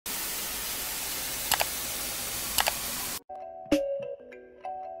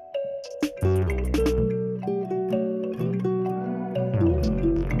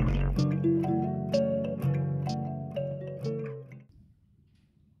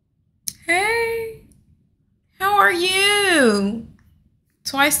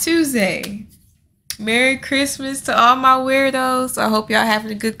Twice Tuesday. Merry Christmas to all my weirdos. I hope y'all having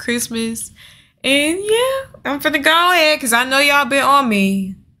a good Christmas. And yeah, I'm finna go ahead because I know y'all been on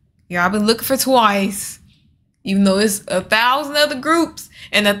me. Y'all been looking for Twice. Even though it's 1,000 other groups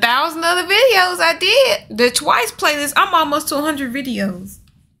and 1,000 other videos I did. The Twice playlist, I'm almost to 100 videos.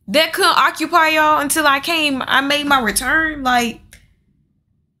 That couldn't occupy y'all until I made my return. Like,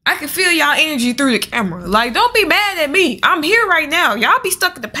 I can feel y'all energy through the camera. Like, don't be mad at me. I'm here right now. Y'all be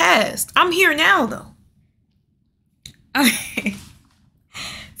stuck in the past. I'm here now, though.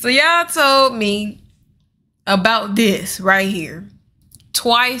 So y'all told me about this right here.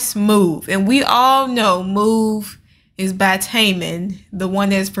 Twice Move. And we all know Move is by Taemin, the one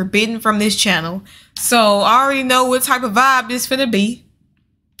that's forbidden from this channel. So I already know what type of vibe this finna be.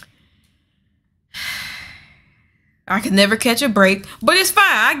 I can never catch a break, but it's fine.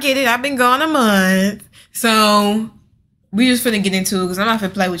 I get it. I've been gone a month. So we just finna get into it because I'm not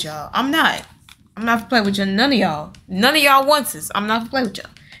finna play with y'all. I'm not finna play with y'all. None of y'all. None of y'all wants this. I'm not finna play with y'all.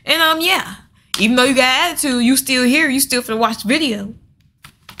 And yeah. Even though you got attitude, you still here. You still finna watch the video.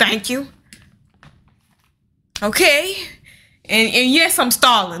 Thank you. Okay. And yes, I'm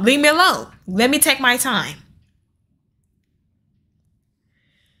stalling. Leave me alone. Let me take my time.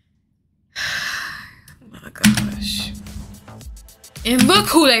 Oh my gosh. And look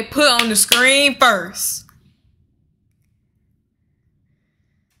who they put on the screen first.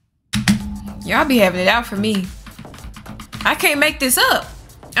 Y'all be having it out for me. I can't make this up.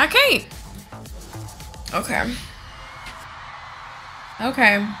 I can't. Okay.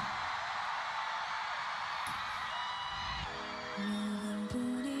 Okay.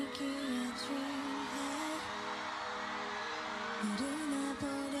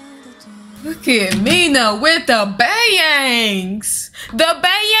 Look at Mina with the bangs. The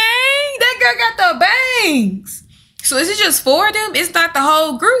bang? That girl got the bangs. So is it just 4 of them? It's not the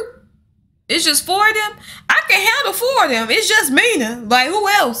whole group. It's just 4 of them. I can handle 4 of them. It's just Mina. Like, who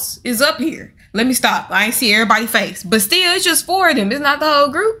else is up here? Let me stop. I ain't see everybody's face. But still, it's just 4 of them. It's not the whole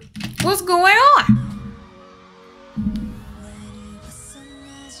group. What's going on?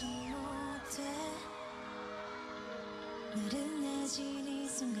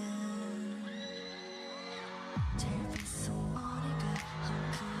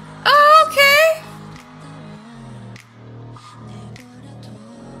 Okay.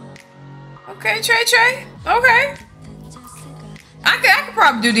 Okay, Trey. Okay. I could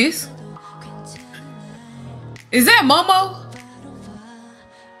probably do this. Is that Momo?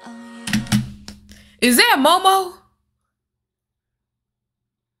 Is that Momo?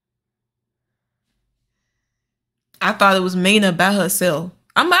 I thought it was Mina by herself.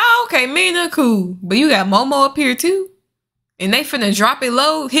 I'm like, oh, okay, Mina, cool. But you got Momo up here too? And they finna drop it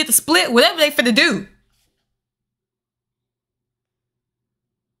low, hit the split, whatever they finna do.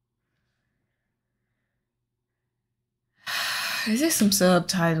 Is there some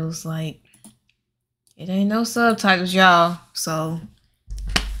subtitles? Like, it ain't no subtitles, y'all. So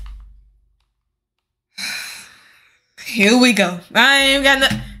here we go. I ain't got no.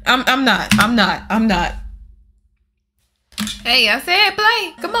 I'm not. Hey, I said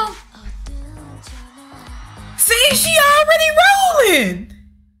play. Come on. See, she already rolling.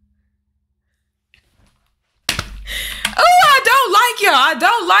 Oh, I don't like y'all. I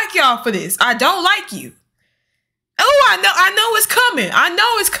don't like y'all for this. I don't like you. Oh, I know it's coming. I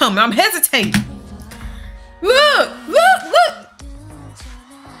know it's coming. I'm hesitating. Look.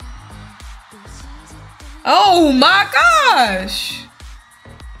 Oh my gosh.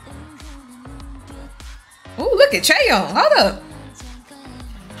 Oh, look at CHAEYOUNG. Hold up.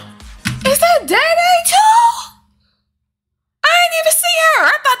 Is that Day too? I didn't even see her.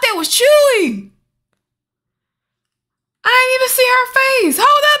 I thought that was Chewy. I didn't even see her face.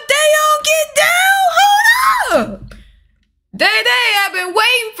 Hold up, Daeyoung, get down. Hold up. Day, I've been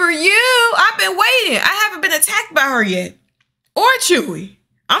waiting for you. I've been waiting. I haven't been attacked by her yet. Or Chewy.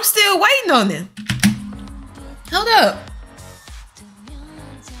 I'm still waiting on them. Hold up.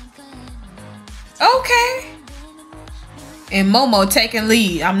 Okay. And Momo taking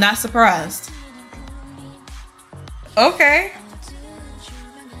lead. I'm not surprised. Okay.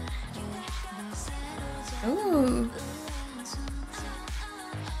 Ooh.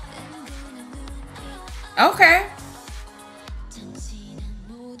 Okay.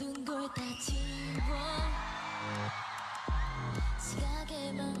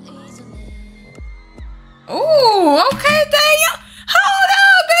 Ooh, okay, Daniel. Hold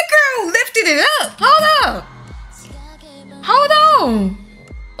up, that girl lifted it up. Hold on.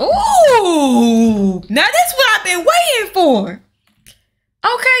 Ooh, now that's what I've been waiting for.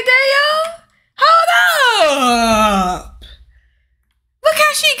 Okay, Daniel. Hold up. Look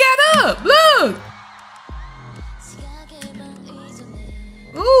how she got up. Look.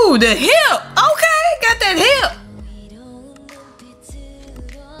 Ooh, the hip. Okay, got that hip.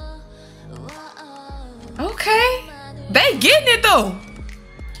 Okay. They getting it though.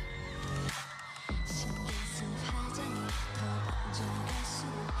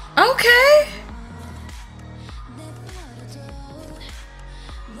 Okay.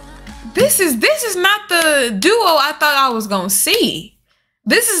 This is not the duo I thought I was gonna see.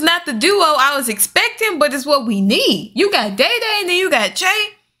 This is not the duo I was expecting, but it's what we need. You got Day Day and then you got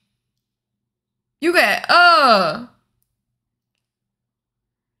Che. You got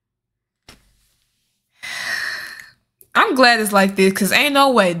I'm glad it's like this because ain't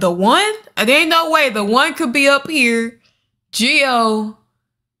no way there ain't no way the one could be up here. Gio,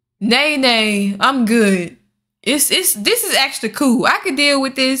 Nay, I'm good. This is actually cool. I could deal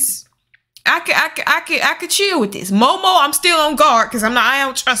with this. I could chill with this. Momo, I'm still on guard because I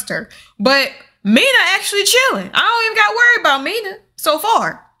don't trust her. But Mina actually chilling. I don't even got to worry about Mina so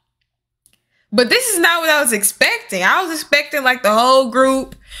far. But this is not what I was expecting. I was expecting like the whole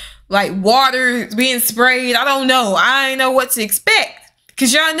group, like water being sprayed. I don't know. I ain't know what to expect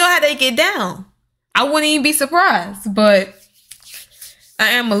because y'all know how they get down. I wouldn't even be surprised, but I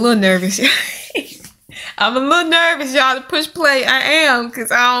am a little nervous. I'm a little nervous, y'all, to push play. I am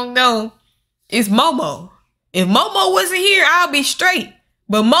because I don't know. It's Momo. If Momo wasn't here, I'll be straight.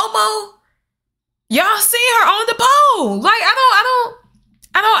 But Momo, y'all seen her on the pole. Like I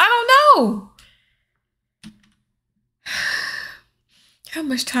don't know. How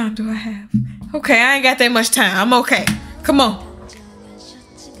much time do I have? Okay, I ain't got that much time. I'm okay. Come on.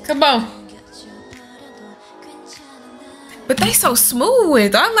 Come on. But they so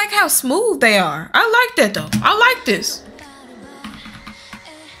smooth. I like how smooth they are. I like that though. I like this.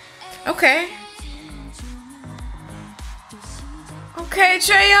 Okay. Okay,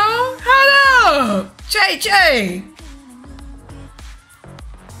 CHAEYOUNG. Hold up. Che.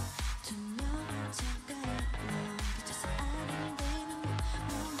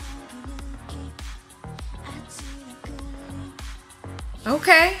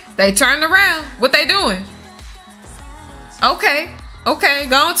 Okay. They turned around. What they doing? Okay. Okay.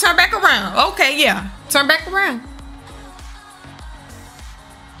 Go on, turn back around. Okay, yeah. Turn back around.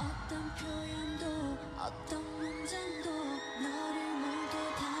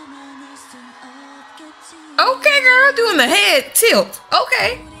 Okay, girl. Doing the head tilt.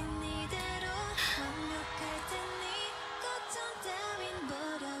 Okay.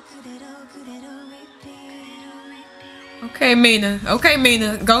 Okay, Mina. Okay,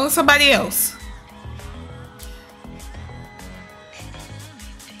 Mina. Go with somebody else.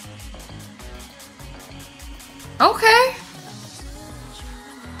 Okay.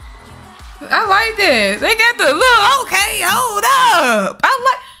 I like this. They got the look. Okay, hold up.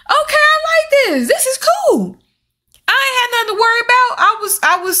 Okay, I like this. This is cool. I ain't had nothing to worry about.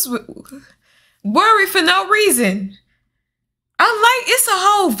 I was worried for no reason. It's a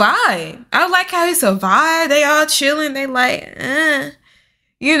whole vibe. I like how it's a vibe. They all chilling. They like,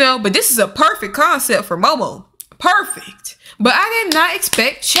 you know, but this is a perfect concept for Momo. Perfect. But I did not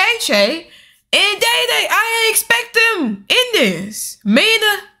expect Che and Day Day. I didn't expect them in this.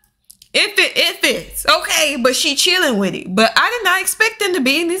 Mina, it fits. Okay, but she chilling with it. But I did not expect them to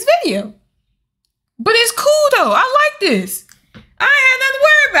be in this video. But it's cool though. I like this. I ain't had nothing to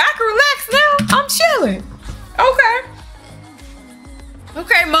worry about. I can relax now. I'm chilling. Okay.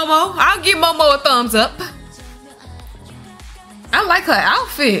 Okay, Momo. I'll give Momo a thumbs up. I like her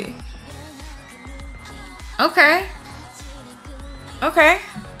outfit. Okay. Okay.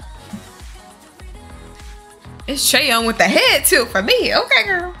 It's CHAEYOUNG with the head tilt for me. Okay,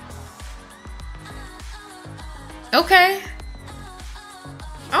 girl. Okay.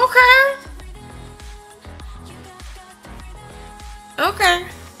 Okay. Okay.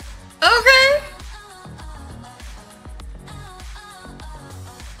 Okay.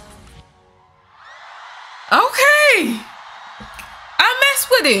 Okay. I mess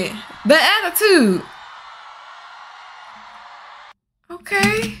with it. The attitude.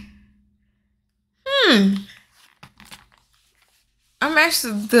 Okay. I'm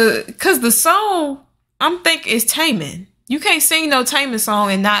actually cause the song I'm thinking is taming. You can't sing no taming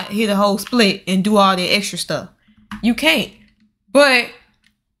song and not hit a whole split and do all that extra stuff. You can't. But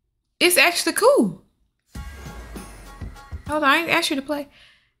it's actually cool. Hold on, I ain't asked you to play.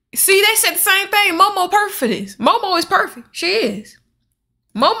 See, they said the same thing. Momo perfect for this. Momo is perfect. She is.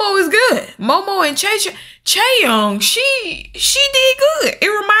 Momo is good. Momo and CHAEYOUNG, she did good. It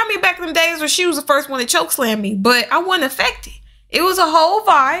reminded me back in the days when she was the first one to chokeslam me, but I wasn't affected. It was a whole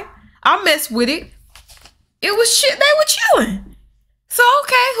vibe. I messed with it. It was shit. They were chilling. So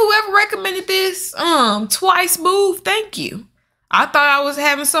okay, whoever recommended this, Twice Move, thank you. I thought I was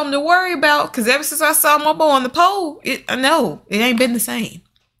having something to worry about because ever since I saw Momo on the pole, I know it ain't been the same.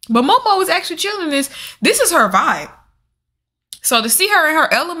 But Momo was actually chilling this. This is her vibe. So to see her in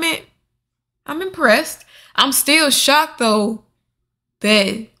her element, I'm impressed. I'm still shocked though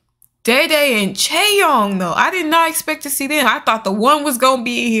that Day Day and CHAEYOUNG though. I did not expect to see them. I thought the one was gonna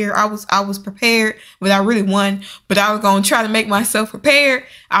be here. I was prepared, but I really won. But I was gonna try to make myself prepared.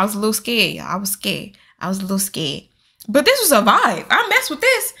 I was a little scared, y'all. I was scared. I was a little scared. But this was a vibe. I messed with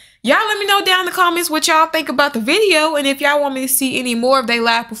this. Y'all let me know down in the comments what y'all think about the video. And if y'all want me to see any more of their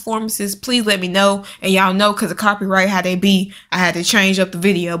live performances, please let me know. And y'all know because of copyright how they be, I had to change up the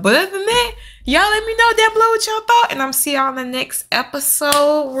video. But other than that, y'all let me know down below what y'all thought. And I'm see y'all in the next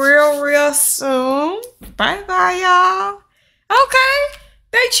episode real soon. Bye bye, y'all. Okay,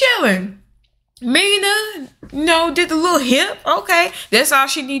 they chilling. Mina, did the little hip. Okay, that's all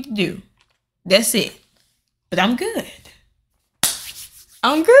she need to do. That's it. But I'm good.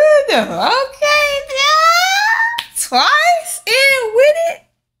 I'm good though. Okay, yeah. Twice in with it.